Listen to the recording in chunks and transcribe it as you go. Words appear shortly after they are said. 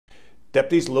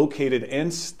Deputies located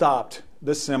and stopped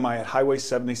the semi at Highway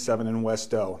 77 in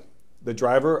West O. The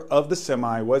driver of the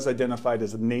semi was identified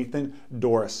as Nathan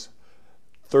Dorries,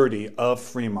 30, of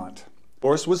Fremont.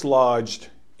 Dorries was lodged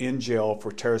in jail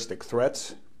for terroristic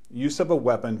threats, use of a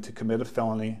weapon to commit a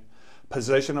felony,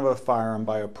 possession of a firearm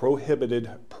by a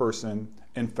prohibited person,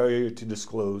 and failure to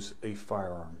disclose a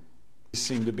firearm. These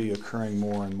seem to be occurring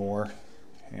more and more,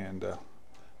 and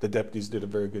the deputies did a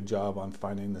very good job on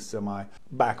finding the semi.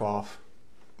 Back off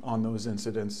on those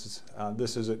incidents.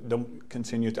 Don't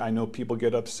continue to, I know people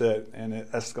get upset and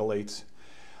it escalates.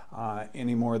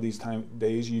 Any more of these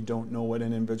days, you don't know what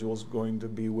an individual is going to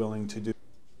be willing to do.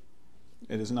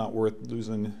 It is not worth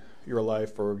losing your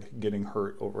life or getting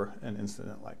hurt over an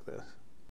incident like this.